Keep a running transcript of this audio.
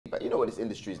but you know what this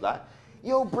industry is like.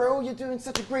 Yo, bro, you're doing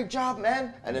such a great job,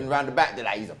 man. And then round the back, they're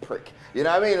like, he's a prick. You know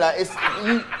what I mean? Like, it's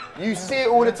you see it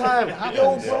all the time.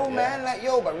 Yo, bro, man, like,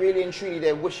 yo, but really and truly,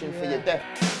 they're wishing for your death.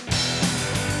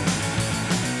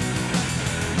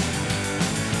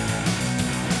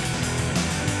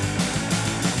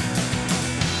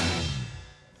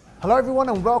 Hello everyone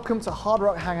and welcome to Hard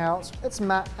Rock Hangouts. It's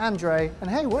Matt, Andre, and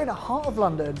hey, we're in the heart of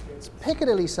London. It's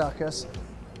Piccadilly Circus,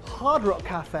 Hard Rock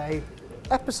Cafe,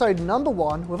 episode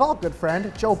 #1 with our good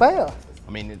friend, Joel Beya.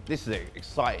 I mean, this is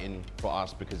exciting for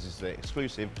us because it's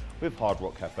exclusive with Hard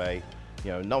Rock Cafe.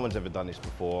 You know, no one's ever done this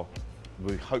before.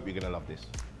 We hope you're gonna love this.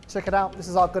 Check it out, this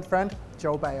is our good friend,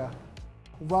 Joel Beya.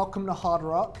 Welcome to Hard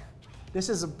Rock. This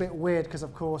is a bit weird because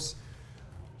of course,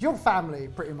 you're family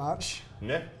pretty much.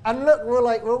 Yeah. And look,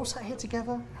 we're all sat here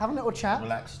together, having a little chat.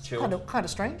 Relax, chill. Kind of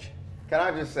strange. Can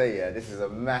I just say, yeah, this is a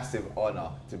massive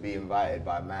honor to be invited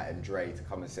by Matt and Dre to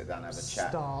come and sit down and have a chat.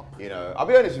 Stop. You know, I'll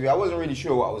be honest with you, I wasn't really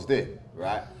sure what I was doing,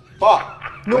 right? But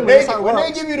when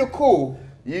they give you the call,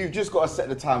 you've just got to set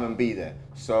the time and be there.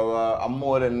 So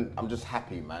I'm just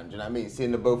happy, man. Do you know what I mean?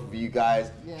 Seeing the both of you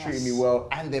guys treating me well,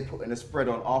 and they're putting a spread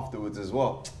on afterwards as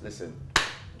well. Listen.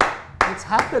 It's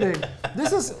happening.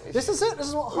 This is it. This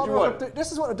is what Hard Rock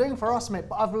this is what they're doing for us, mate.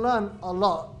 But I've learned a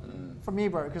lot from you,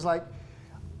 bro. Because like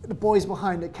the boys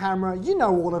behind the camera, you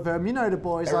know all of them. You know the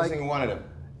boys. Every like single one of them.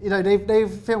 You know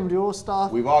they've filmed your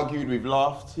stuff. We've argued, we've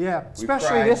laughed. Yeah,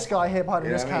 especially this guy here behind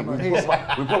this camera.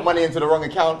 We put money into the wrong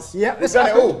accounts. Yeah, we've done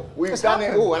it all. We've done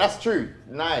it all, and that's true.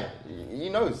 Nye, he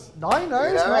knows. Nye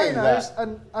knows. You know Nye knows.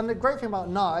 And the great thing about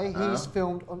Nye, he's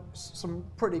filmed on some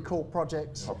pretty cool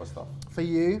projects. Proper stuff. For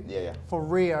you. Yeah. For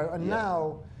Rio, and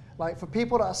now, like for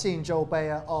people that are seeing Joel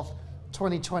Beya of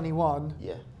 2021.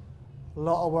 Yeah. A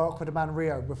lot of work with the man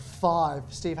Rio with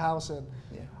Steve Howson.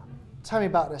 Yeah. Tell me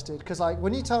about this, dude, because like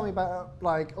when you tell me about it,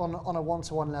 like on a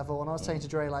one-to-one level, and I was saying to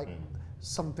Dre like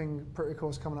something pretty cool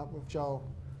is coming up with Joel,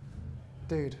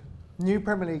 dude. New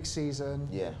Premier League season.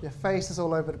 Yeah. Your face is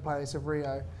all over the place with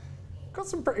Rio. Got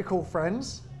some pretty cool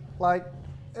friends. Like,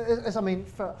 I mean,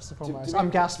 first and foremost, I'm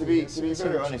gassed. To be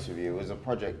very honest with you, it was a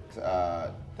project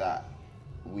that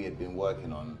we had been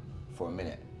working on for a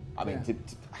minute. I mean,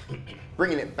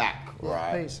 bringing it back,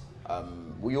 right? Please.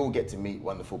 We all get to meet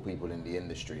wonderful people in the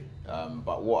industry,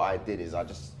 but what I did is I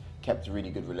just kept really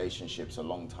good relationships a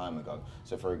long time ago.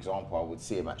 So for example, I would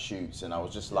see him at shoots and I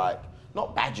was just like,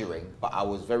 not badgering, but I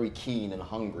was very keen and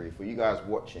hungry. For you guys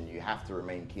watching, you have to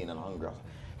remain keen and hungry. I was like,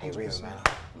 hey Rio, man,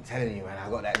 I'm telling you, man, I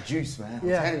got that juice, man. I'm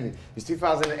telling you, it's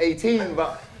 2018,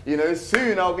 but you know,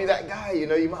 soon I'll be that guy. You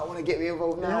know, you might want to get me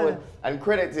involved now. Yeah. And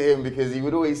credit to him because he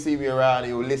would always see me around.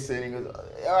 He would listen. He goes,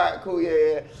 all right, cool,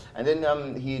 yeah. And then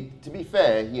to be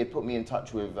fair, he had put me in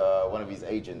touch with one of his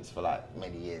agents for like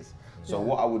many years. So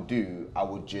what I would do, I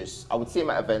would see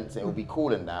him at events. And it would be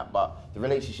cool and that, but the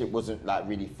relationship wasn't like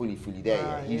really fully there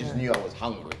yet. He just knew I was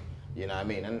hungry. You know what I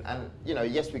mean? And you know,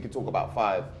 yes, we could talk about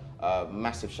Five.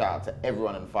 Massive shout out to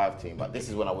everyone in Five team, but this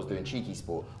is when I was doing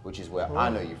CheekySport, which is where I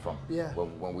know you from. Yeah.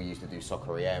 When we used to do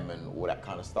Soccer AM and all that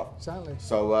kind of stuff. Exactly.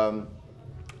 So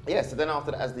so then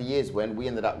after that, as the years went, we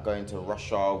ended up going to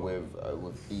Russia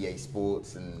with EA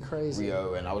Sports and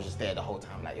Rio, and I was just there the whole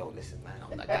time, like, yo, listen, man,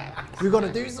 I'm that guy. We got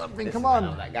to do something. Come on.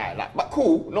 Man, I'm that guy. Like, but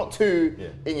cool, not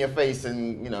too in your face,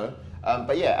 and you know.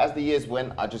 But yeah, as the years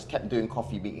went, I just kept doing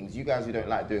coffee meetings. You guys who don't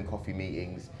like doing coffee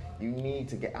meetings, you need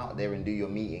to get out there and do your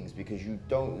meetings because you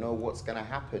don't know what's going to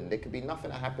happen. There could be nothing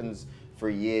that happens for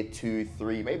a year, 2,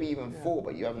 3, maybe even 4,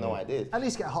 but you have no idea. At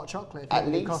least get a hot chocolate. At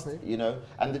least, you know.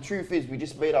 And the truth is, we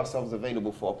just made ourselves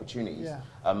available for opportunities. Yeah.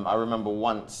 I remember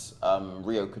once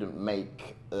Rio couldn't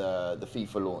make the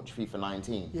FIFA launch, FIFA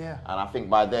 19. Yeah. And I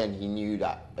think by then he knew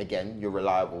that, again, you're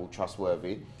reliable,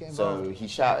 trustworthy. So he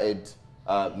shouted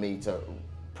me to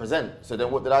present. So then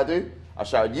what did I do? I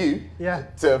shouted you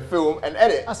to film and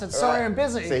edit. I said, sorry, I'm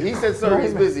busy. So he said, sorry,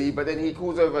 he's busy, but then he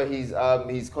calls over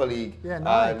his colleague,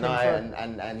 Nye,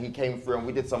 and he came through and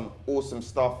we did some awesome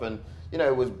stuff. And, you know,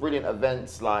 it was brilliant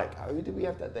events. Like, who did we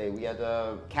have that day? We had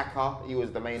Kaka, he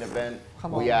was the main event.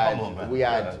 We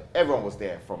had everyone was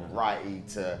there, from Wrighty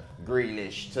to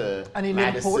Grealish to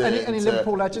Madison. Any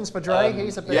Liverpool legends for Dre?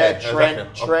 He's a big... Yeah, Trent.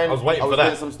 I was waiting for that.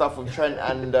 Doing some stuff with Trent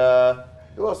and,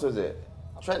 who else was it?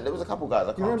 Trent, there was a couple guys.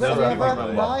 I can't remember. I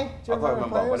can't remember,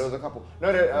 but there was a couple.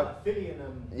 No, Philly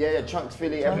and yeah, Chunks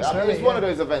Philly. I mean, it's one of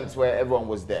those events where everyone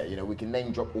was there. You know, we can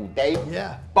name drop all day.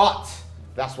 Yeah. But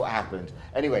that's what happened.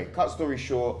 Anyway, cut story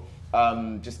short,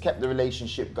 just kept the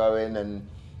relationship going, and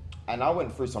I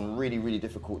went through some really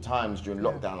difficult times during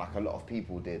lockdown, like a lot of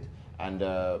people did. And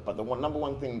but the number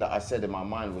one thing that I said in my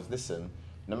mind was, listen,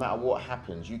 no matter what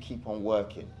happens, you keep on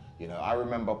working. You know, I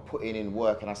remember putting in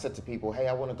work and I said to people, hey,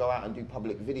 I want to go out and do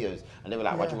public videos. And they were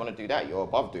like, why do you want to do that? You're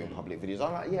above doing public videos.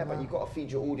 I'm like, yeah, but you've got to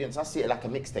feed your audience. I see it like a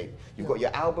mixtape. You've got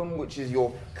your album, which is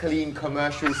your clean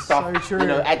commercial stuff. So true. You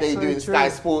know, Ade doing true. Sky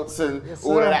Sports and Yes,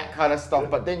 all of sir. that kind of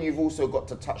stuff. But then you've also got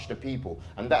to touch the people.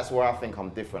 And that's where I think I'm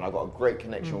different. I've got a great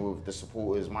connection with the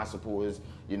supporters, my supporters.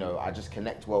 You know, I just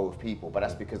connect well with people. But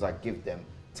that's because I give them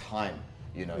time.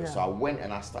 You know, so I went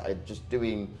and I started just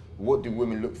doing what do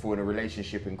women look for in a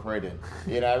relationship in Croydon.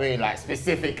 You know what I mean? Like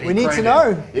specifically. We need Croydon. to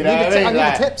know. You know what I mean? I need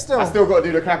Like, a tip still. I still got to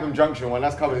do the Clapham Junction one.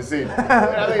 That's coming soon. You know what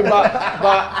I mean?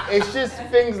 But it's just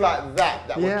things like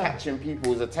that were catching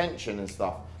people's attention and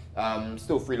stuff.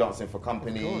 Still freelancing for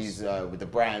companies with the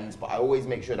brands, but I always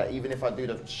make sure that even if I do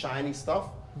the shiny stuff,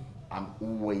 I'm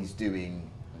always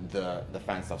doing the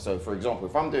fan stuff. So for example,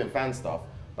 if I'm doing fan stuff,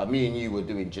 but me and you were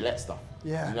doing Gillette stuff.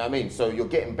 Yeah. You know what I mean? So you're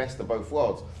getting best of both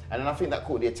worlds. And then I think that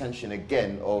caught the attention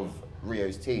again of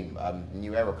Rio's team,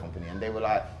 New Era Company. And they were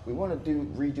like, we want to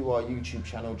redo our YouTube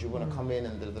channel. Do you want to come in?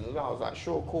 And I was like,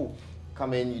 sure, cool.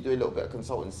 Come in, you do a little bit of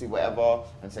consultancy, whatever,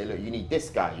 and say, look, you need this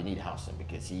guy, you need Housen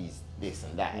because he's this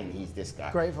and that, and he's this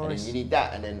guy. Great voice. And then you need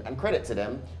that. And credit to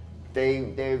them,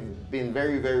 they've been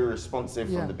very, very responsive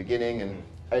from the beginning. And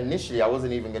initially, I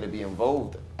wasn't even going to be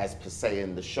involved as per se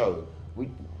in the show.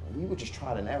 We were just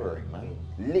trial and error, man.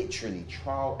 Literally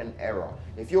trial and error.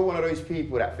 If you're one of those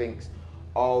people that thinks,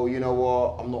 oh, you know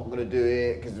what, I'm not gonna do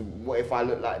it because what if I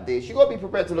look like this? You gotta be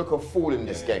prepared to look a fool in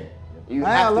this game. You I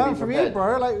have to learned be from prepared. you,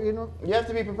 bro. Like, you know, You have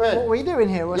to be prepared. what are we doing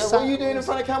here? What are you doing in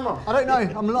front of camera? I don't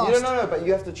know. I'm lost. You don't know, but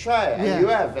you have to try it, and Yeah. you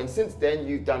have. And since then,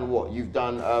 you've done what? You've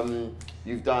done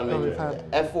we've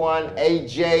had F1,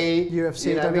 AJ, UFC,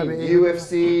 you know what I mean? WWE.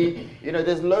 UFC. You know,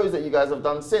 there's loads that you guys have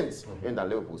done since. You haven't done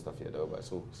Liverpool stuff yet, though, but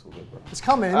it's all good, bro. It's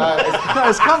coming. It's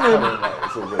it's coming.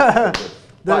 It's all good. It's all good.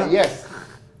 But yes.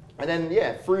 And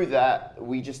then, through that,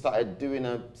 we just started doing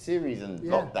a series in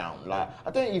lockdown. Like, I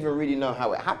don't even really know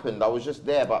how it happened. I was just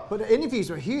there, but the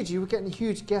interviews were huge. You were getting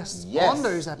huge guests on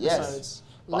those episodes.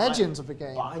 But Legends of the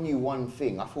game. But I knew one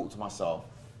thing. I thought to myself,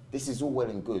 this is all well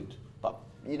and good, but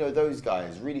you know, those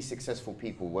guys, really successful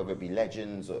people, whether it be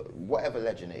legends or whatever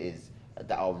legend it is,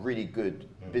 that are really good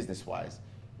business-wise,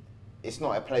 it's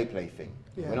not a play thing.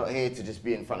 Yeah. We're not here to just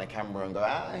be in front of camera and go,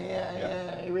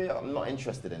 I'm not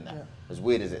interested in that, as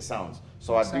weird as it sounds.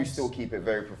 So I do still keep it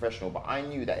very professional, but I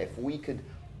knew that if we could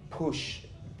push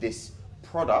this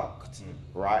product,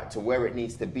 right, to where it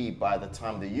needs to be by the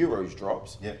time the Euros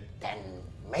drops, then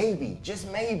maybe,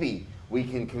 just maybe, we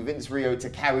can convince Rio to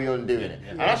carry on doing it.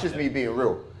 And that's just me being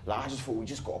real. Like, I just thought we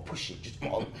just got to push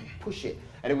it,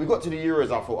 And then we got to the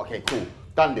Euros, I thought, okay, cool,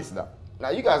 done this now. Now,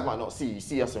 you guys might not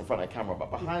see us in front of camera, but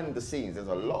behind the scenes, there's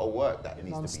a lot of work that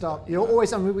needs to be done. You're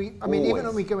always, I mean, even when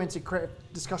Always. we go into creative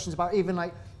discussions about even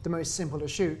like the most simple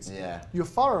of shoots, Yeah. you're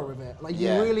thorough with it. Like, you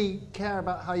really care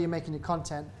about how you're making your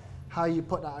content, how you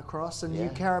put that across, and you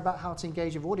care about how to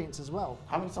engage your audience as well.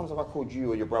 How many times have I called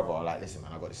you or your brother, like, listen,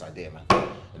 man, I got this idea, man.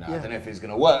 You know, I don't know if it's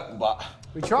going to work, but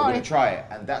We try. we're going to try it.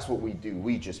 And that's what we do.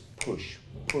 We just push.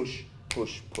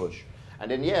 And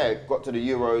then, got to the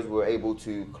Euros. We were able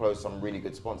to close some really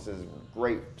good sponsors,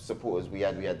 great supporters. We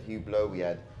had Hublot, we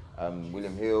had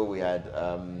William Hill, we had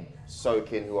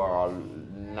Sokin, who are our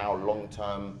now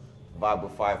long-term Vibe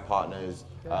with 5 partners.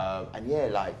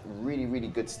 And like really, really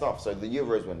good stuff. So the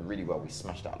Euros went really well. We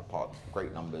smashed it out of the park,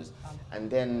 great numbers. And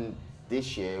then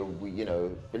this year, we, you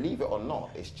know, believe it or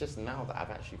not, it's just now that I've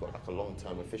actually got like a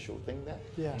long-term official thing there.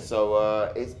 Yeah.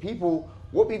 So it's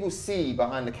what people see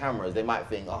behind the cameras, they might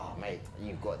think, oh mate,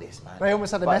 you've got this, man. They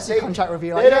almost had a But Messi contract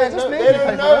review. They Like, don't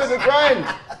know the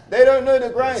grind. They don't know the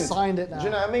grind. Signed it now. Do you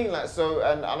know what I mean? Like, so,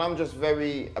 and I'm just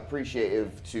very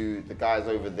appreciative to the guys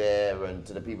over there and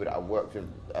to the people that I've worked with,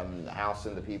 the house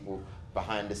and the people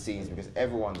behind the scenes, because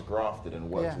everyone's grafted and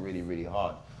worked really, really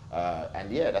hard. And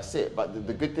that's it. But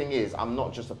the good thing is, I'm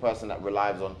not just a person that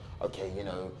relies on, okay, you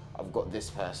know, I've got this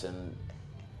person,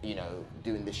 you know,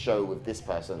 doing this show with this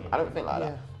person. I don't think like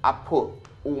that. I put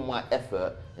all my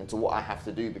effort into what I have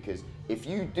to do, because if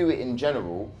you do it in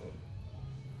general,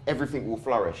 everything will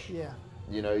flourish. Yeah.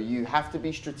 You know, you have to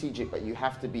be strategic, but you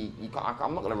have to be,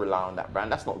 I'm not going to rely on that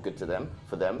brand. That's not good to them,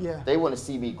 for them. Yeah. They want to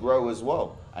see me grow as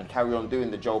well and carry on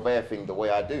doing the Joel Beya thing the way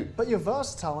I do. But you're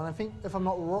versatile, and I think if I'm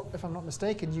not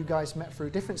mistaken, you guys met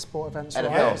through different sport events. NFL.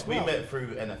 Right, Yes, as we well. met through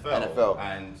NFL. NFL.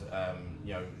 And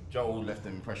you know, Joel left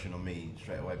an impression on me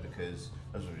straight away, because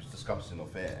as we was discussing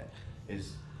off air,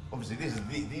 is obviously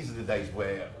these are the days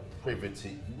where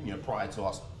prior to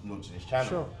us launching this channel,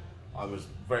 Sure. I was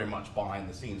very much behind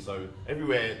the scenes. So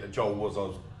everywhere that Joel was, I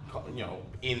was, you know,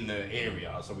 in the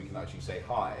area, so we can actually say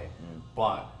hi.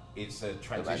 But it's a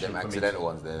transition. Like them for me accidental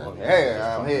ones there. Okay. Hey,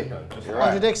 I'm here. You're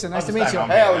Andrew Dixon, nice to meet you.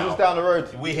 Hey, I was just down the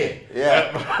road. We're here.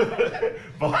 Yeah.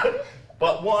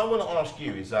 But what I want to ask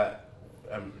you is that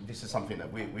this is something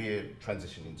that we're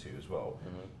transitioning to as well.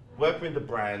 Working with the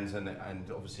brands and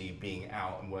obviously being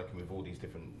out and working with all these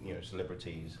different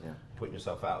celebrities, putting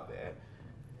yourself out there.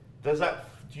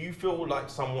 Do you feel like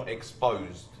somewhat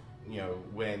exposed,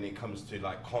 when it comes to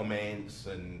like comments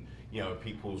and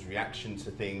people's reaction to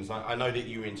things? I know that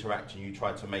you interact and you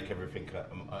try to make everything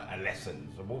a lesson.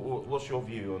 So what's your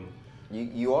view on?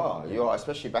 You are,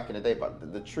 especially back in the day.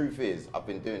 But the truth is, I've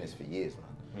been doing this for years,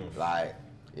 man. Like,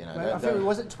 I think,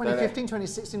 was it 2015,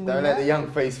 2016? Don't let the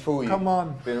young face fool you. Come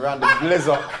on. Been around the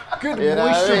blizzard. Good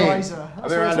moisturiser. I've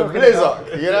been around the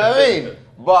blizzard. You know what I mean?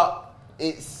 But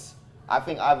I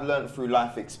think I've learned through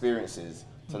life experiences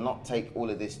to not take all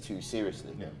of this too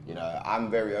seriously.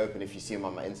 I'm very open. If you see me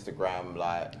on my Instagram,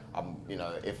 like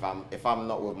if I'm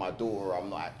not with my daughter, I'm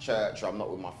not at church, or I'm not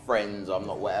with my friends, or I'm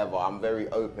not whatever, I'm very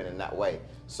open in that way.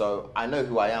 So I know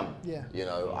who I am.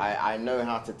 I know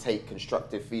how to take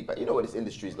constructive feedback. You know what this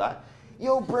industry is like.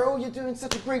 Yo, bro, you're doing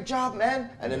such a great job, man.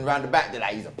 And then round the back, they're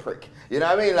like, he's a prick. You know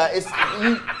what I mean? Like,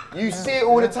 you see it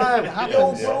all the time.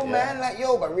 Yo, bro, man, like,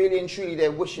 yo, but really and truly,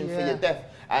 they're wishing for your death.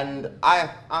 And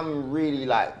I'm really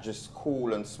like just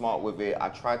cool and smart with it. I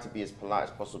try to be as polite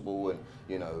as possible, and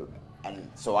and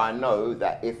so I know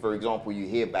that if, for example, you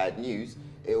hear bad news,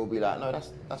 it will be like, no,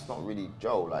 that's not really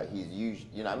Joel. Like, he's usually,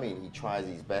 you know what I mean? He tries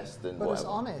his best and whatever. But it's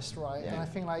honest, right? And I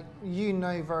think like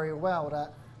very well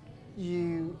that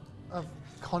you have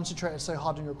concentrated so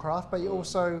hard on your craft, but you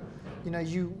also,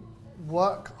 you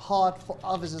work hard for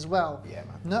others as well. Yeah,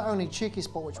 man. Not only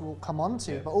CheekySport, which we'll come on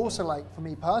to, but also like for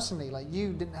me personally, like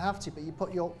you didn't have to, but you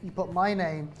put my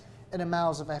name in the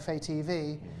mouths of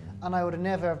FATV, and I would have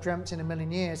never have dreamt in a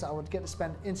million years I would get to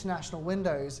spend international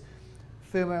windows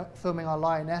filming our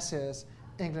Lionesses,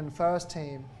 England first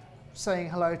team, saying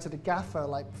hello to the gaffer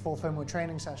like before filming a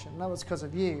training session. And that was because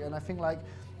of you, and I think like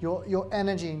your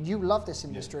energy, and you love this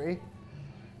industry,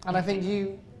 and I think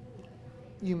you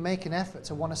make an effort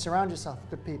to want to surround yourself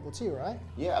with good people too, right?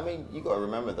 Yeah, I mean, you got to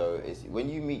remember though, is when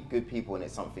you meet good people and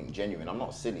it's something genuine. I'm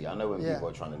not silly. I know when people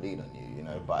are trying to lean on you,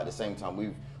 but at the same time,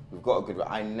 we've got a good.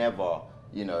 I never,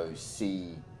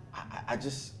 see. I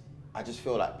just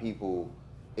feel like people.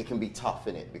 It can be tough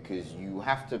in it because you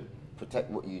have to protect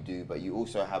what you do, but you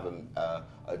also have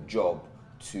a job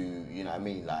to,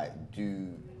 like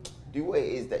do what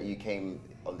it is that you came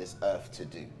on this earth to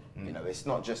do. It's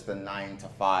not just a 9 to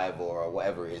 5 or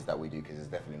whatever it is that we do, because it's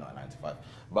definitely not a 9 to 5,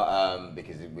 but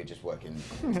because we're just working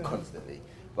constantly.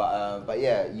 But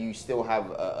yeah, you still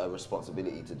have a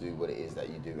responsibility to do what it is that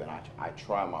you do, and I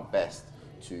try my best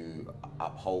to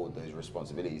uphold those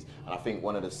responsibilities. And I think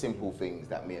one of the simple things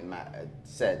that me and Matt had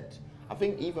said, I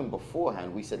think even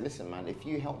beforehand, we said, listen, man, if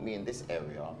you help me in this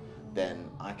area,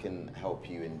 then I can help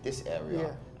you in this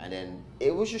area. And then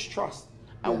it was just trust.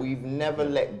 And we've never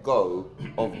let go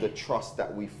of the trust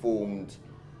that we formed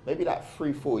maybe like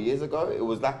 3-4 years ago. It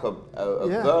was like a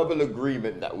verbal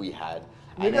agreement that we had.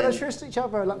 You gotta trust each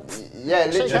other. Like,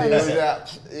 literally, it was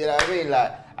that, you know what I mean?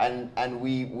 Like, and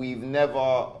we've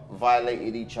never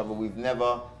violated each other. We've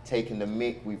never taken the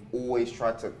mick. We've always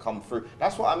tried to come through.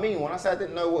 That's what I mean when I say I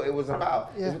didn't know what it was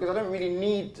about. It's because I don't really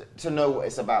need to know what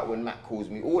it's about when Matt calls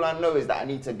me. All I know is that I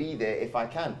need to be there if I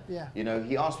can.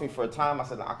 He asked me for a time. I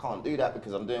said, I can't do that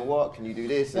because I'm doing work. Can you do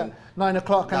this? And 9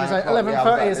 o'clock, and he's like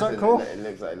 11:30. Is that cool? It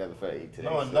looks like 11:30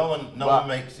 today. No one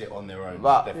makes it on their own.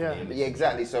 But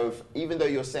exactly. So even though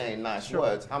you're saying nice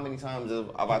words, how many times have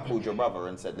I called your brother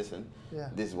and said, listen,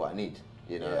 this is what I need?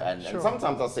 And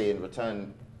sometimes I'll say in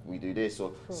return, we do this,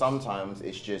 or sometimes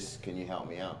it's just, can you help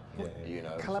me out?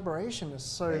 Collaboration is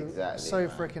so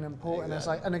freaking important. It's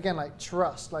like, and again, like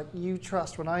trust. Like you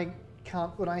trust when I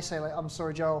say like, I'm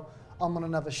sorry, Joel, I'm on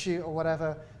another shoot or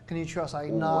whatever. Can you trust like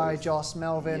Nye, Joss,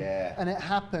 Melvin? And it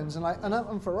happens. And like,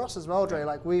 and for us as well, Dre,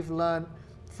 like we've learned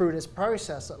through this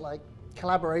process that like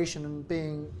collaboration and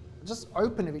being just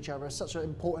open with each other is such an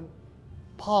important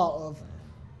part of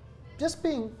just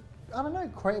being, I don't know,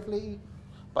 creatively.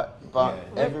 But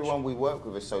everyone we work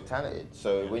with is so talented.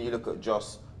 So when you look at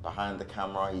Joss behind the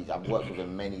camera, I've worked with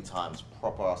him many times.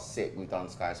 Proper sick. We've done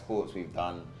Sky Sports. We've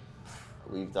done.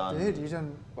 Dude, you've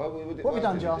done. What have we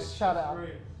done, Joss? Shout out.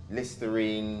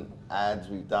 Listerine ads.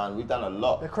 We've done a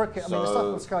lot. The cricket. I mean, the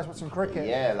stuff with Sky Sports and cricket.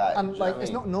 Yeah, and like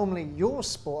it's not normally your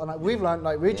sport. And like we've learned,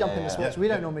 like we jump into sports we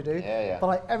don't normally do. But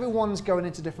like everyone's going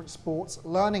into different sports,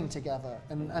 learning together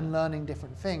and learning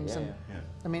different things.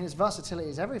 I mean, its versatility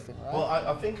is everything, right? Well,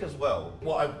 I think as well,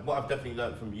 what I've definitely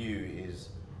learned from you is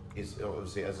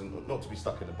obviously, not to be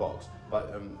stuck in a box,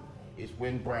 but it's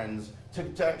when brands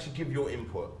to actually give your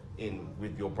input in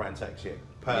with your brand to actually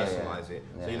personalize it.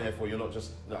 So therefore you're not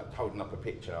just like holding up a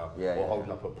picture or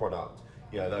holding up a product,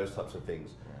 you know, those types of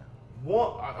things.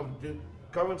 I'm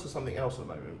going to something else at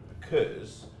the moment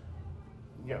because,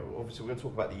 you know, obviously we're going to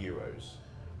talk about the Euros.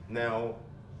 Now,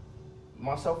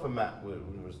 myself and Matt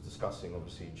was discussing,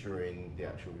 obviously, during the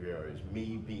actual Euros,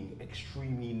 me being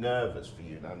extremely nervous for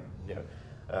you. Now, you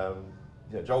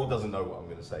know, Joel doesn't know what I'm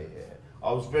going to say here.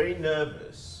 I was very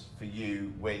nervous for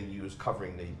you when you was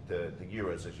covering the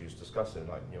Euros, as you was discussing,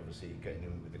 like, you know, obviously getting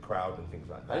in with the crowd and things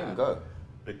like that. I didn't go.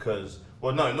 Because,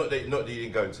 well, no, not that you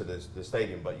didn't go to the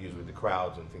stadium, but you was with the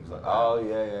crowds and things like that. Oh,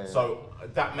 yeah. So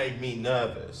that made me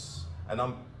nervous, and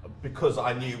because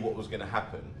I knew what was going to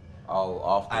happen. Oh,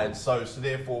 after. And so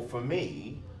therefore, for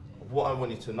me, what I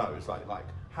wanted to know is like,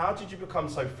 how did you become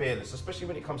so fearless, especially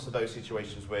when it comes to those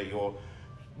situations where you're,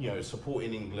 you know,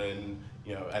 supporting England,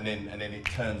 you know, and then it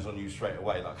turns on you straight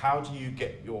away. Like, how do you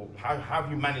get how have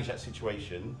you managed that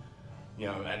situation, you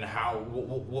know, and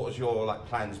what was your like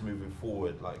plans moving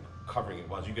forward, like covering it?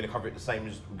 Was you going to cover it the same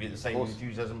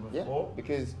enthusiasm before? Yeah,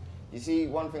 because you see,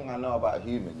 one thing I know about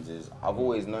humans is I've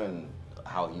always known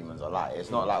how humans are like.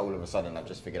 It's not like all of a sudden I've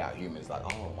just figured out humans, like,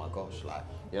 oh my gosh, like,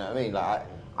 you know what I mean? Like,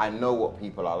 I know what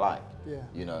people are like. Yeah.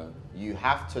 You know, you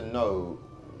have to know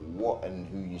what and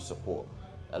who you support.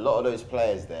 A lot of those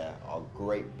players there are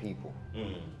great people.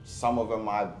 Some of them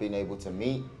I've been able to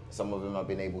meet, some of them I've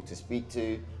been able to speak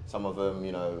to, some of them,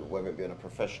 you know, whether it be on a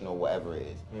professional, whatever it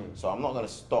is. So I'm not going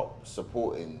to stop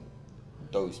supporting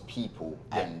those people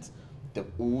and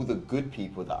all the good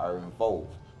people that are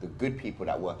involved, the good people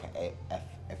that work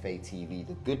at FATV,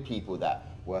 the good people that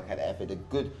work at FA,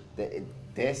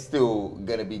 they're still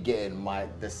going to be getting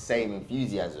the same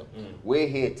enthusiasm. We're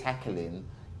here tackling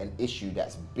an issue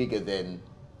that's bigger than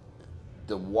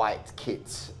the white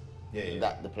kit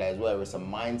that the players wear. It's a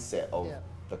mindset of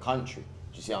the country.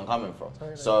 Do you see where I'm coming from?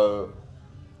 Totally. So,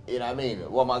 you know what I mean?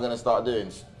 What am I going to start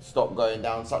doing? Stop going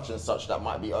down such and such that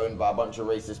might be owned by a bunch of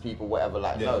racist people, whatever,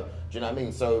 like, no. Do you know what I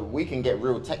mean? So we can get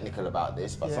real technical about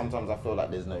this, but sometimes I feel like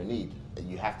there's no need.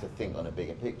 You have to think on a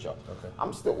bigger picture. Okay.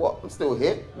 I'm still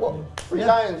here. What? Three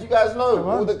Lions, you guys know,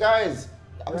 all the guys.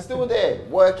 I'm still there,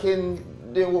 working,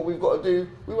 doing what we've got to do.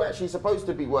 We were actually supposed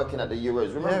to be working at the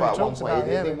Euros. Remember, at one point,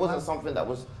 it wasn't something that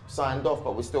was signed off,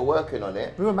 but we're still working on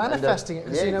it. We were manifesting it,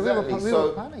 because, you know, we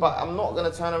were planning. But I'm not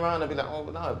going to turn around and be like, oh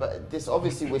no, but this,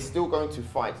 obviously, we're still going to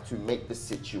fight to make the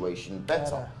situation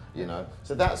better, you know?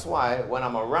 So that's why when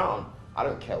I'm around, I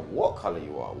don't care what color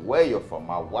you are, where you're from,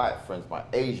 my white friends, my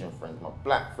Asian friends, my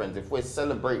black friends, if we're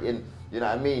celebrating, you know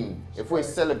what I mean? If we're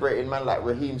celebrating man like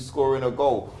Raheem scoring a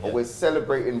goal, or we're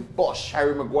celebrating Bosch,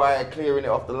 Harry Maguire clearing it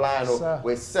off the line, or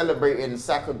we're celebrating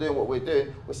Saka doing what we're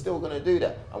doing, we're still going to do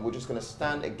that. And we're just going to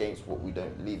stand against what we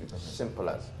don't believe in. It's as simple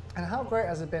as. And how great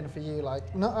has it been for you?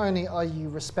 Like, not only are you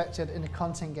respected in the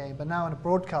content game, but now in a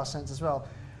broadcast sense as well.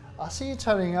 I see you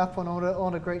turning up on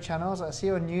all the great channels. I see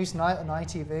you on Newsnight on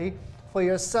ITV. For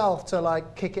yourself to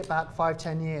like kick it back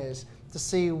 5-10 years to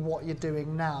see what you're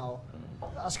doing now,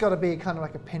 that's got to be kind of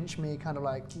like a pinch me, kind of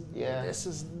like,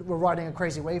 we're riding a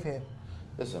crazy wave here.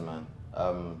 Listen, man,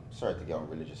 sorry to get on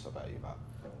religious about you, but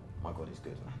my God is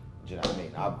good, man. Do you know what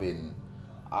I mean?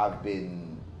 I've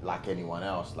been like anyone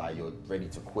else, like, you're ready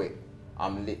to quit.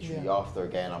 I'm literally after a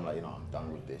game, I'm like, you know, I'm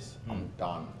done with this. I'm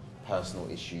done. Personal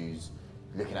issues,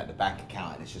 looking at the bank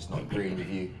account and it's just not agreeing with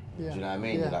you. Do you know what I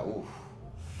mean? You're like, oof.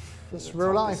 It's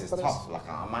real life. This is tough. Like,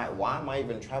 why am I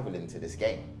even traveling to this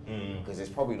game? Because it's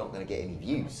probably not going to get any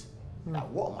views. Like,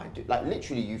 what am I doing? Like,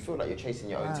 literally, you feel like you're chasing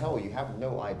your own tail. You have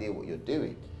no idea what you're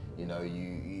doing. You know,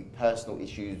 you personal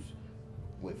issues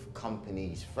with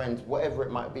companies, friends, whatever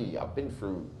it might be. I've been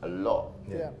through a lot.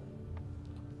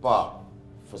 But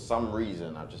for some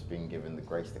reason, I've just been given the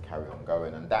grace to carry on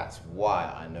going, and that's why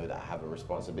I know that I have a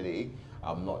responsibility.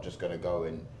 I'm not just going to go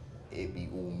and it be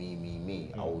all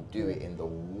me. I will do it in the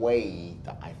way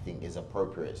that I think is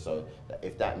appropriate. So that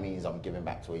if that means I'm giving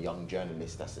back to a young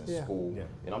journalist that's in school,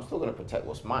 you know, I'm still going to protect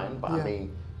what's mine. But I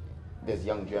mean, there's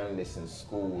young journalists in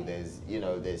school. There's, you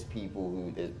know, there's people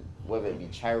who, whether it be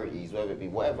charities, whether it be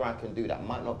whatever I can do that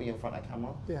might not be in front of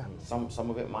camera. Some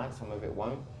of it might, some of it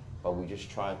won't. But we just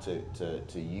try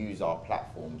to use our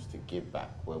platforms to give back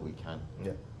where we can.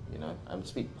 You know, and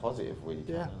speak positive really.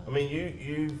 I mean,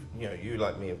 you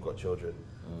like me have got children,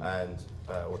 and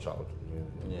or child.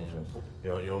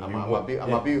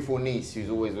 My beautiful niece who's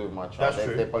always with my child. That's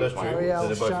true. They're both That's true. So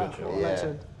they're both your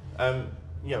children.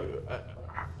 You know,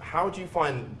 how do you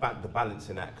find the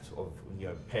balancing act of, you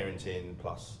know, parenting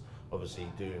plus obviously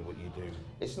doing what you do?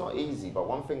 It's not easy, but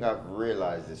one thing I've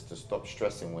realized is to stop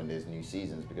stressing when there's new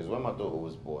seasons, because when my daughter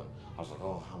was born, I was like,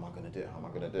 oh, how am I going to do it? How am I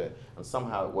going to do it? And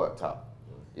somehow it worked out.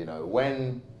 You know,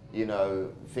 when, you know,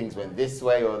 things went this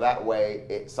way or that way,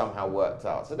 it somehow worked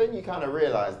out. So then you kind of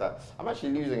realize that I'm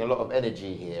actually losing a lot of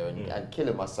energy here and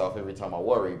killing myself every time I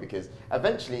worry, because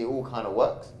eventually it all kind of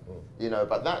works. You know,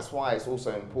 but that's why it's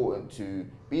also important to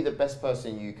be the best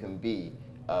person you can be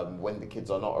when the kids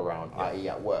are not around, i.e.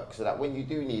 at work, so that when you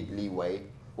do need leeway,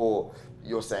 or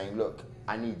you're saying, look,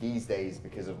 I need these days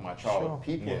because of my child,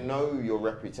 people know your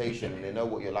reputation and they know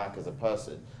what you're like as a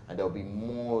person, and they'll be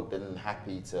more than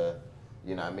happy to,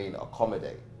 you know what I mean,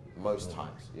 accommodate most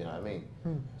times, you know what I mean?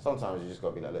 Sometimes you just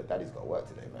gotta be like, look, daddy's got to work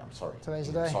today, man, I'm sorry. Today's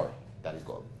the day. I'm sorry, daddy's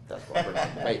got to bring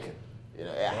out the bacon. You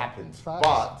know, it happens. Facts.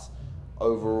 But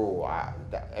overall,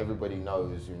 everybody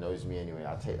knows, who knows me anyway,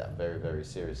 I take that very, very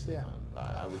seriously, man.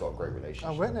 And we've got a great relationship.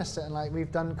 I witnessed it, and like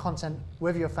we've done content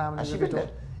with your family. Has she with your been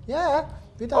daughter. there? Yeah,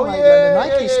 we've done like the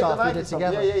Nike stuff the we Nike did stuff.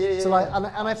 together. So like,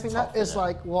 and I think that tough, is innit?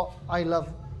 like what I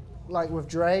love, like with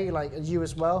Dre, like you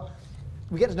as well.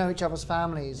 We get to know each other's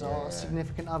families, our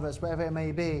significant others, whatever it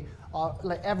may be, our,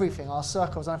 like everything, our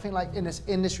circles. And I think like in this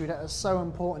industry that is so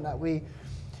important that we,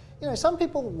 you know, some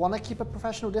people want to keep a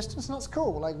professional distance, and that's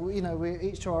cool. Like, you know, we're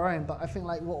each to our own, but I think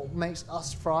like what makes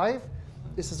us thrive,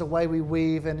 this is the way we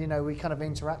weave and, you know, we kind of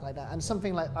interact like that. And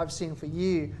something like I've seen for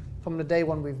you from the day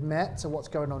one we've met to what's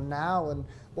going on now and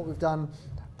what we've done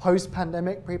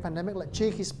post-pandemic, pre-pandemic, like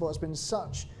CheekySport has been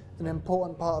such an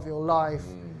important part of your life.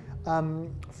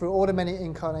 Through all the many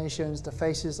incarnations, the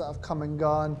faces that have come and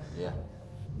gone,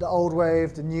 the old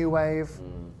wave, the new wave.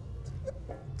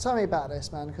 Tell me about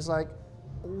this, man, because like,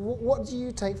 what do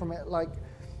you take from it? Like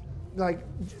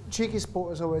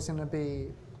CheekySport is always going to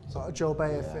be a Joel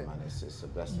Beya thing. Man, it's a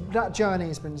blessing. That journey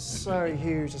has been so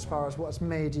huge as far as what's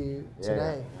made you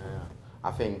today.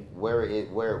 I think where it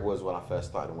was when I first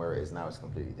started and where it is now is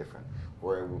completely different.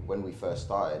 When we first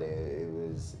started,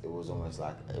 it was almost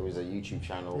like it was a YouTube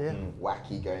channel,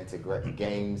 wacky, going to great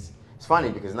games. It's funny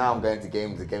because now I'm going to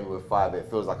games again with 5. It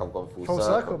feels like I've gone full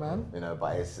circle, man. You know,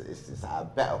 but it's at a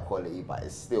better quality, but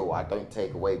it's still, I don't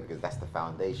take away because that's the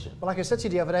foundation. But like I said to you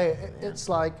the other day, it's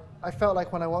like, I felt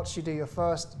like when I watched you do your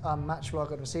first match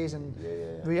vlog of the season,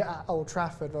 we were at Old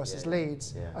Trafford versus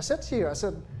Leeds. I said to you, I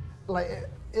said, like,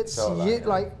 it's you,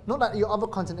 like, not that your other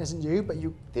content isn't you, but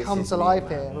you come to life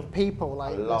here with people.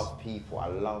 Like, I love people. I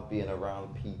love being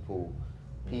around people.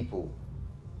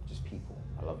 Just people.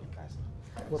 I love you guys.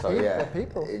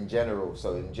 People. In general,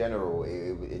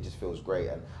 it just feels great,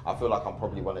 and I feel like I'm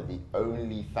probably one of the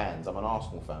only fans. I'm an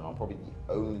Arsenal fan. I'm probably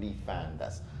the only fan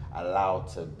that's allowed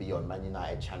to be on Man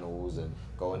United channels and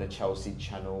go on a Chelsea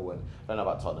channel, and I don't know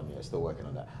about Tottenham yet, still working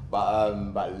on that.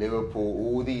 But Liverpool,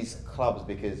 all these clubs,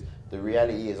 because the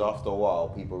reality is after a while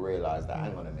people realise that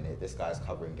hang on a minute, this guy's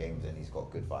covering games and he's got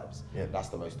good vibes. That's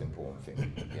the most important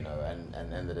thing, you know. And at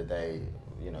the end of the day,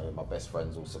 you know, my best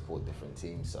friends all support different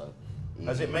teams, so.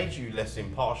 Has it made you less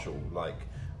impartial, like,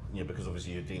 you know, because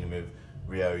obviously you're dealing with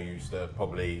Rio, you used to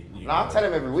probably... I tell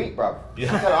him every week, bruv. I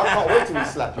can't wait till we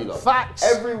slap you lot. Facts.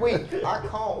 Every week. I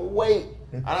can't wait.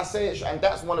 And I say it, and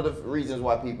that's one of the reasons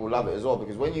why people love it as well,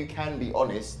 because when you can be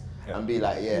honest and be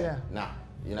like, nah,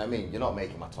 you know what I mean? You're not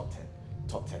making my top 10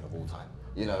 of all time.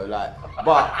 You know, like,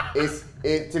 but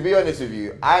to be honest with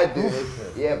you, I do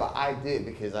it, but I do it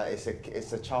because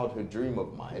it's a childhood dream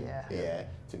of mine,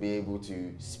 to be able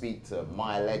to speak to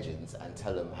my legends and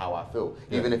tell them how I feel,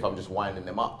 even if I'm just winding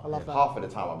them up. I love that. Half of the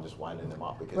time I'm just winding them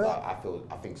up because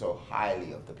I think so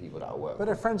highly of the people that I work with. But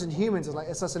they're friends and humans, it's like,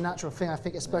 it's such a natural thing. I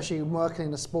think especially working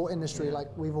in the sport industry, like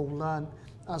we've all learned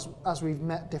as we've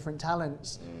met different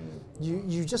talents,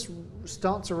 you just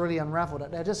start to really unravel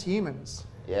that they're just humans.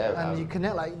 And you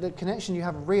connect, like the connection you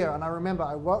have with Rio. And I remember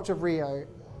I worked with Rio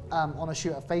on a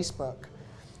shoot at Facebook.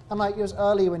 And like it was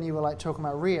early when you were like talking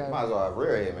about Rio. Might as well have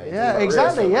Rio here, mate. Yeah,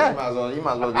 exactly, You might as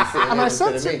well be sitting here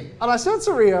instead of me. And I said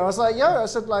to Rio, I was like, I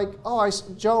said like,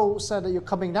 Joel said that you're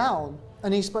coming down.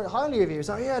 And he spoke highly of you. He was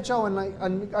like, yeah, Joel, and like,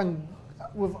 and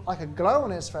with like a glow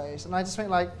on his face. And I just think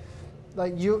like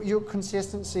your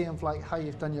consistency of like how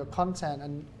you've done your content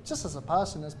and just as a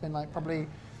person has been like probably,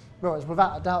 well, it's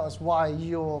without a doubt, it's why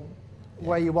you're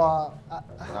where you are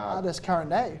at this current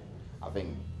day. I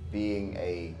think being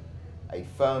a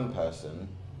firm person,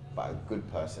 but a good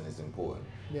person is important.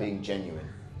 Being genuine,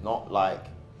 not like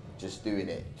just doing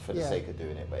it for the sake of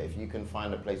doing it, but if you can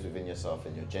find a place within yourself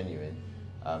and you're genuine,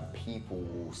 people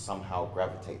will somehow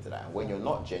gravitate to that. And when you're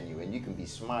not genuine, you can be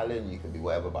smiling, you can be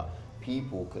whatever, but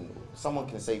someone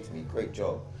can say to me, great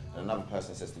job, and another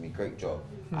person says to me, great job,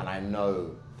 and I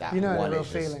know that you know one the real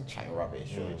is just feeling. chatting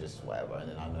rubbish or just whatever,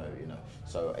 and then I know, you know.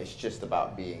 So it's just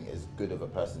about being as good of a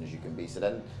person as you can be. So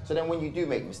then when you do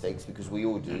make mistakes, because we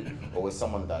all do, or when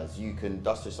someone does, you can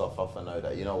dust yourself off and know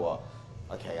that, you know what,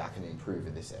 okay, I can improve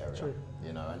in this area. True.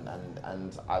 You know,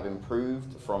 and I've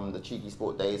improved from the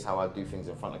CheekySport days, how I do things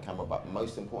in front of camera, but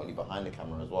most importantly behind the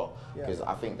camera as well, because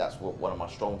I think that's one of my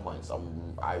strong points.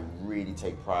 I really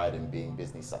take pride in being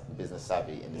business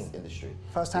savvy in this industry.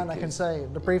 First hand I can say,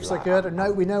 the briefs are good,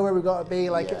 and we know where we've got to be,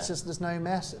 like it's just, there's no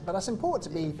mess, but that's important to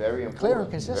be very clear and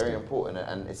consistent. Very important,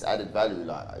 and it's added value,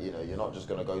 like, you know, you're not just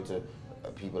going to go to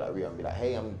people like Rio and be like,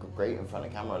 hey, I'm great in front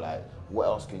of camera, like, what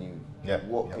else can you,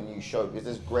 can you show? Because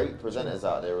there's great presenters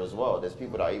out there as well. There's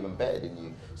people that are even better than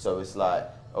you. So it's like,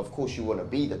 of course you want to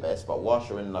be the best, but whilst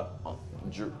you're on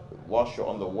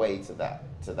the way to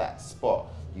that spot,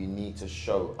 you need to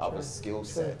show other skill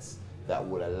sets that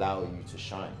will allow you to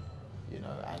shine, you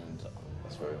know, and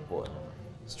that's very important.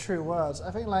 It's true words.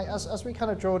 I think, like, as we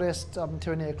kind of draw this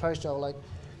to a near close, Joel, like,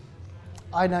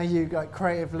 I know you, like,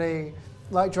 creatively,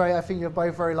 like Dre, I think you're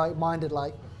both very like-minded.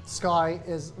 Like, sky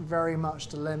is very much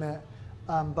the limit,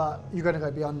 but you're going to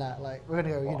go beyond that. Like, we're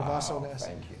going to go universal in this.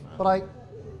 Thank you, man. But like,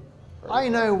 I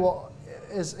know what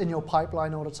is in your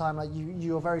pipeline all the time. Like,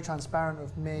 you're very transparent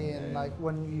with me, and like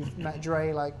when you've met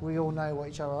Dre, like, we all know what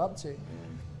each other are up to.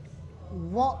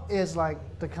 What is like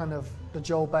the kind of the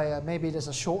Joel Beya? Maybe there's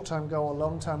a short-term goal, a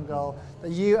long-term goal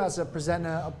that you, as a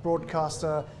presenter, a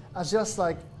broadcaster, as just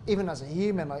like even as a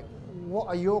human, like, what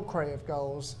are your creative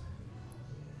goals?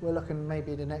 We're looking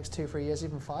maybe the next 2-3 years,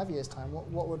 even 5 years time.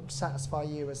 What would satisfy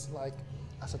you as like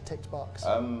as a ticked box?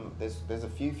 There's a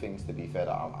few things, to be fair,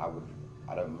 that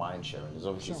I don't mind sharing. There's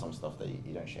obviously some stuff that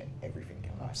you don't share everything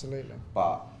in life. Absolutely.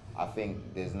 But I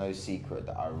think there's no secret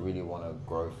that I really want to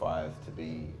grow Five to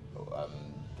be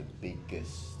the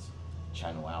biggest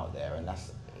channel out there, and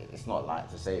it's not light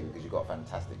to say because you've got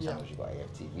fantastic channels. You've got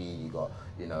AFTV, you've got,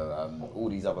 you know, all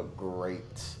these other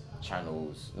great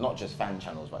channels, not just fan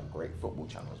channels, but great football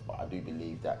channels. But I do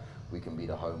believe that we can be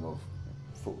the home of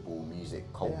football,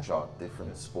 music, culture,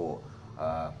 different sport,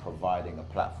 providing a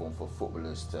platform for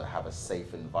footballers to have a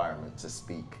safe environment to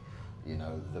speak, you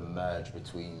know, the merge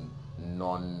between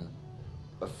non-official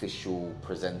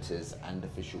presenters and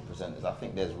official presenters. I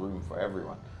think there's room for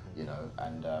everyone, you know,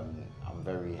 and I'm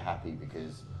very happy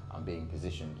because I'm being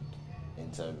positioned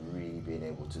into really being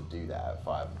able to do that at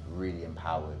Five, really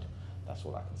empowered. That's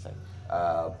all I can say.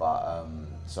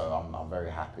 So I'm very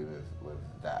happy with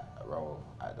that role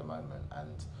at the moment,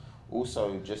 and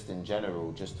also just in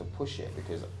general, just to push it,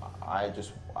 because I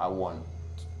want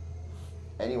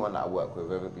anyone that I work with,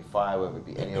 whether it be Five, whether it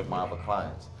be any of my other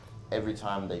clients, every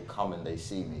time they come and they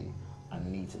see me, I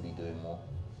need to be doing more.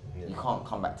 You can't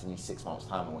come back to me 6 months'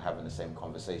 time and we're having the same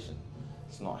conversation.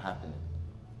 It's not happening.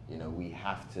 You know, we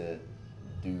have to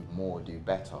do more, do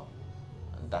better.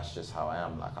 And that's just how I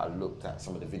am. Like, I looked at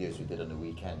some of the videos we did on the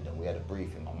weekend, and we had a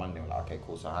briefing on Monday. We're like, okay,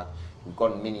 cool. So we've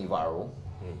gone mini viral.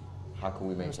 How can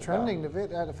we make it? It was trending.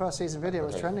 The first season video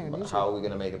was trending on YouTube. How are we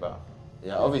going to make it better?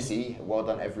 Yeah, obviously, well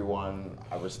done, everyone.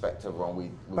 I respect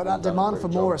everyone. But that demand for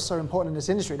more is so important in this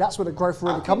industry. That's where the growth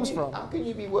really comes from. How can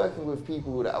you be working with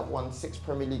people that have won 6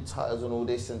 Premier League titles and all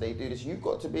this, and they do this? You've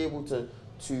got to be able to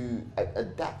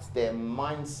adapt their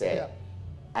mindset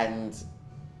and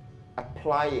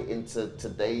apply it into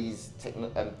today's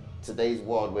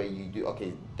world, where you do,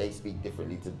 okay, they speak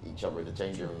differently to each other in the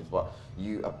changing rooms, but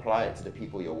you apply it to the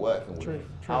people you're working with. True.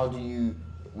 How do you,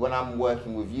 when I'm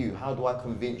working with you, how do I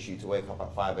convince you to wake up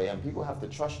at 5 a.m? People have to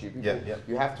trust you.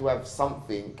 You have to have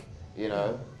something, you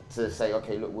know, to say,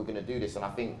 okay, look, we're going to do this. And I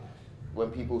think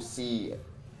when people see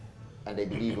and they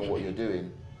believe in what you're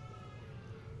doing,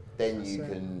 then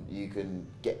you can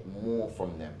get more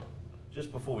from them.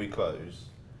 Just before we close,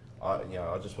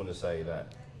 I just want to say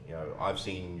that, you know, I've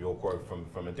seen your growth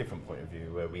from a different point of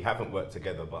view, where we haven't worked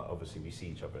together, but obviously we see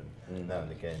each other now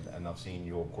and again. And I've seen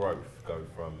your growth go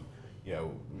from, you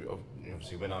know,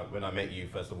 obviously when I met you,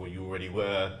 first of all, you already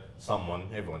were someone.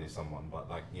 Everyone is someone, but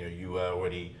like, you know, you were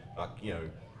already like, you know,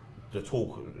 the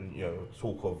talk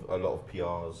of a lot of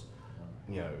PRs,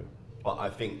 you know. But I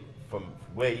think from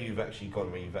where you've actually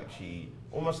gone, where you've actually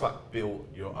almost like built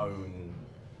your own,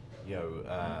 you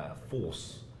know,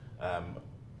 force.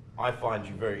 I find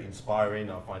you very inspiring.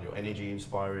 I find your energy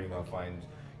inspiring. I find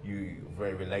you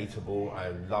very relatable. I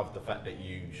love the fact that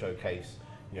you showcase,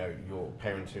 you know, your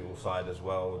parental side as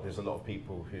well. There's a lot of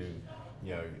people who,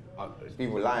 you know,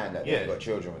 people lying that they've got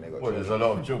children when they got children. There's a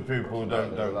lot of people who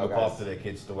don't look after their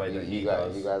kids the way that he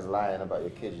does. You guys lying about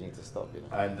your kids. You need to stop. You know.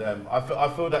 And I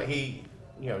feel that he,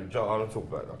 you know, Joel, I don't talk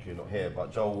about it like you're not here,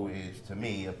 but Joel is to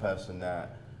me a person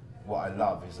that what I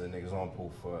love is an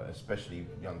example for especially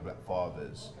young black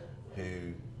fathers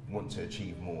who want to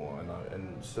achieve more,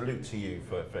 and salute to you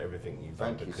for everything you've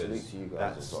done. Thank you, salute to you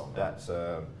guys as well. That's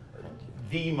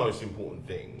the most important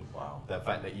thing. Wow. The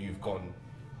fact that you've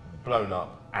blown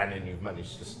up and then you've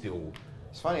managed to still.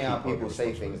 It's funny how people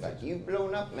say things like, "You've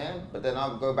blown up, man," but then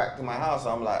I'll go back to my house,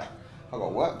 I'm like, I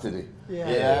got work to do. Yeah.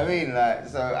 You know what I mean? Like,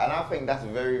 so, and I think that's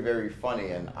very, very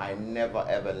funny, and I never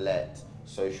ever let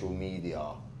social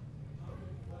media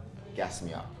gas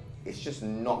me up. It's just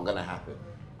not gonna happen.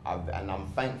 And I'm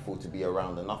thankful to be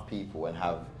around enough people and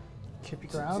have Keep you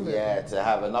grounded. Yeah, to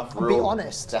have enough And be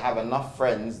honest. to have enough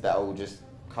friends that will just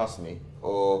cuss me,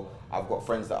 or I've got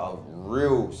friends that are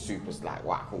real superstars, like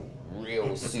what I call real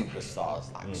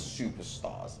superstars, like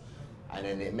superstars, and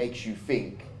then it makes you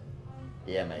think,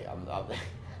 yeah, mate, I'm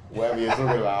whatever you're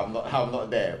talking about, I'm not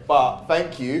there. But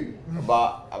thank you,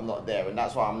 but I'm not there, and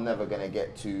that's why I'm never gonna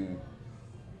get to.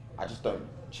 I just don't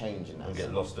change in that. And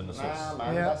get lost in the sauce. Nah,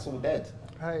 man, Yeah. that's all dead.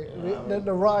 Hey,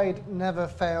 the ride never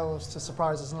fails to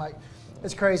surprise us, and like,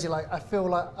 it's crazy. Like, I feel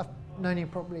like I've known you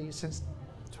probably since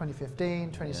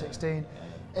 2015, 2016.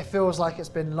 It feels like it's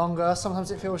been longer. Sometimes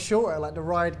it feels shorter. Like the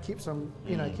ride keeps on,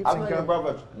 keeps I've on known your going.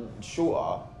 brother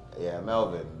shorter,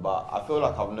 Melvin, but I feel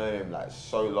like I've known him like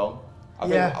so long. I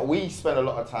Yeah. think we spend a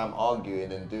lot of time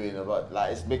arguing and doing a lot.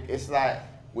 Like it's like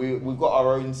we've got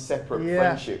our own separate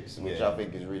friendships, which I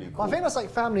think is really cool. But I think that's like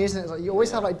family, isn't it? It's like you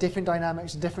always have like different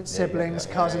dynamics, different siblings,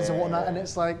 cousins, and whatnot. And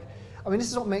it's like, I mean,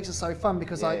 this is what makes it so fun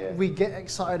because we get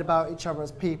excited about each other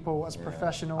as people, as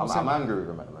professionals. I'm angry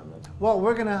with him at the moment. Well,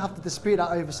 we're gonna have to dispute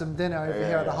that over some dinner over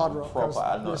here at the Hard Rock. Proper,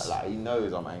 like he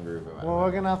knows I'm angry with him. Well,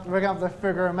 we're gonna have to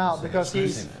figure him out because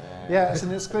he's it's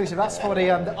an exclusive. That's for the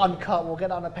uncut. We'll get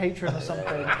that on a Patreon or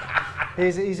something.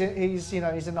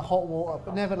 he's in the hot water,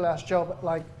 but nevertheless, Joel,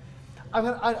 like I'm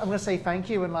gonna say thank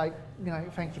you and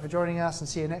thank you for joining us and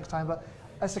see you next time. But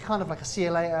it's a kind of like a see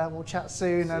you later. We'll chat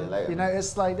soon,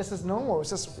 it's like this is normal.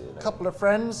 It's just a couple of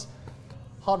friends.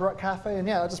 Hard Rock Cafe, and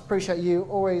I just appreciate you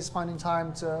always finding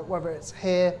time to, whether it's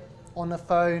here, on the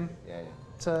phone,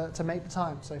 to make the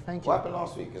time. So thank you. What happened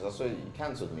last week? Because I saw you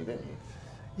cancelled me, didn't you?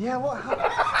 Yeah, what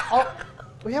happened?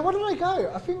 Where did I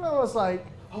go? I think I was like,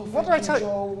 what did I tell you?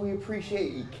 Joel, we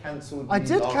appreciate you cancelled me. I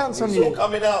did cancel week. you. It's all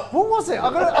coming up. What was it?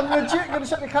 I'm legit going to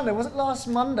check the calendar. Was it last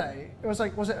Monday? It was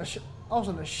like, I was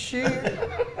on a shoot.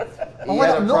 I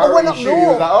went up north. He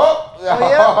was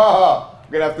like,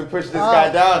 I'm gonna have to push this guy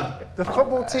down. The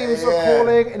football teams were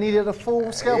calling and needed a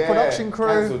full-scale production crew.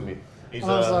 Cancelled me. He's,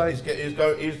 I was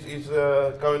like, he's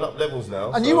going up levels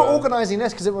now. And you were organising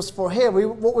this because it was for here.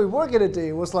 What we were going to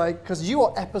do was like, because you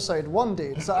are episode 1,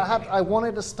 dude. So I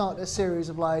wanted to start this series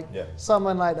of like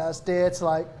someone like that's dear to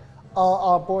like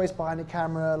our boys behind the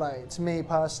camera, like to me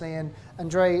personally. And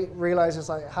Andre realizes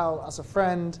like how as a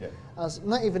friend, as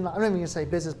not even I'm not even going to say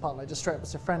business partner, just straight up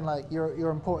as a friend, like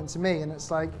you're important to me. And it's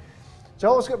like,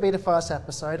 Joel's going to be the first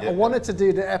episode. I wanted to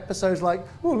do the episodes like,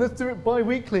 oh, let's do it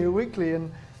bi-weekly or weekly.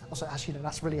 And I was like, actually, no,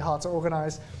 that's really hard to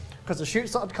organise. Because the shoot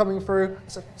started coming through. I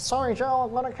said, sorry, Joel, I'm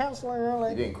going to cancel it.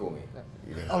 Like, You didn't call me.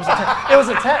 it was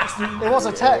a text. It was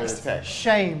a text.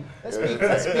 Shame. Let's be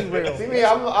real. See me,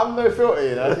 I'm no filter,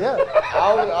 you know? Yeah.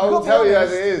 I will tell you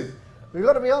as it is. We've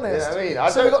got to be honest. You know what I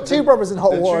mean? So we've got 2 brothers in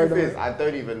hot water. The truth is, I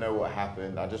don't even know what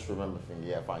happened. I just remember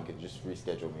thinking, fine, could just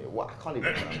reschedule me. What? I can't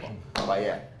even remember. But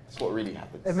that's what really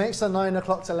happened. It makes the 9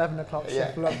 o'clock to 11 o'clock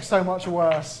shift look so much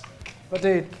worse. But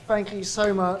dude, thank you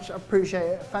so much. I appreciate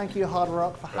it. Thank you, Hard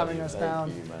Rock, for having us down.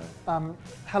 Thank you, man.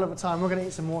 Hell of a time. We're going to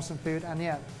eat some awesome food.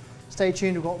 And stay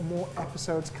tuned. We've got more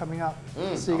episodes coming up.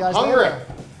 See you guys hungry. later.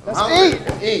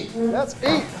 Let's eat. Eat. Let's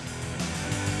eat.